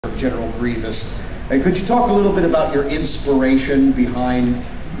General Grievous. Could you talk a little bit about your inspiration behind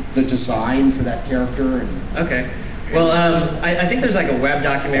the design for that character? Okay. Well, I think there's like a web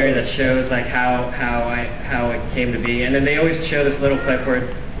documentary that shows like how it came to be, and then they always show this little clip where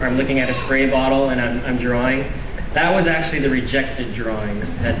I'm looking at a spray bottle and I'm drawing. That was actually the rejected drawing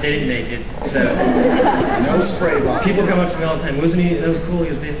that didn't make it. So no spray bottle. People come up to me all the time. Wasn't he? That was cool. He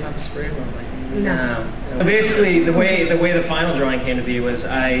was based off a spray bottle. Like, no. So basically, the way the final drawing came to be was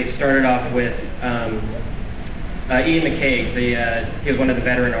I started off with Ian McCaig. He was one of the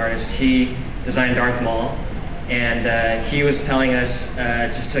veteran artists. He designed Darth Maul, and he was telling us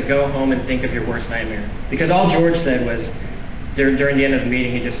just to go home and think of your worst nightmare. Because all George said was, during the end of the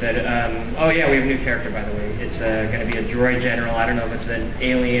meeting, he just said, oh yeah, we have a new character, by the way. It's going to be a droid general. I don't know if it's an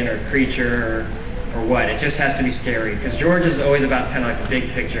alien or creature or what. It just has to be scary. Because George is always about kind of like the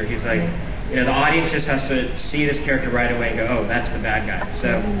big picture. He's like, you know, the audience just has to see this character right away and go, oh, that's the bad guy.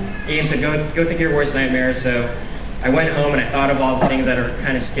 So Ian said, go think of your worst nightmare. So I went home and I thought of all the things that are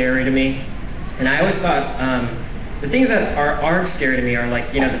kind of scary to me. And I always thought, the things that aren't scary to me are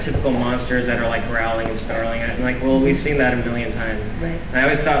like, you know, the typical monsters that are like growling and snarling. And like, well, we've seen that a million times. Right. And I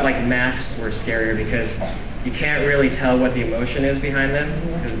always thought like masks were scarier because you can't really tell what the emotion is behind them.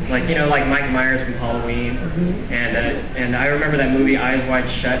 Like, you know, like Mike Myers from Halloween. And I remember that movie Eyes Wide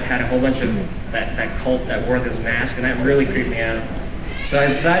Shut had a whole bunch of that cult that wore this mask, and that really creeped me out. So I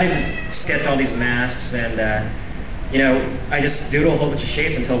decided to sketch all these masks, and you know, I just doodle a whole bunch of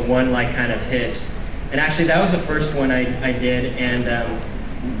shapes until one like kind of hits. And actually, that was the first one I did, and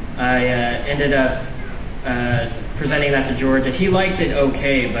I ended up presenting that to George, and he liked it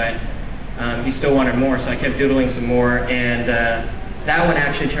okay, but he still wanted more, so I kept doodling some more, and that one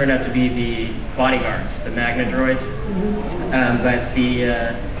actually turned out to be the bodyguards, the Magna droids. But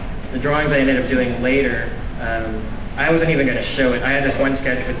the drawings I ended up doing later, I wasn't even going to show it. I had this one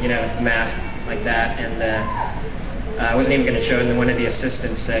sketch with, you know, the mask like that, and I wasn't even going to show it, and then one of the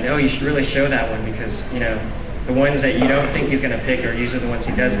assistants said, oh, you should really show that one because, you know, the ones that you don't think he's going to pick are usually the ones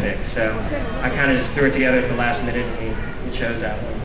he does pick. So I kind of just threw it together at the last minute, and we chose that one.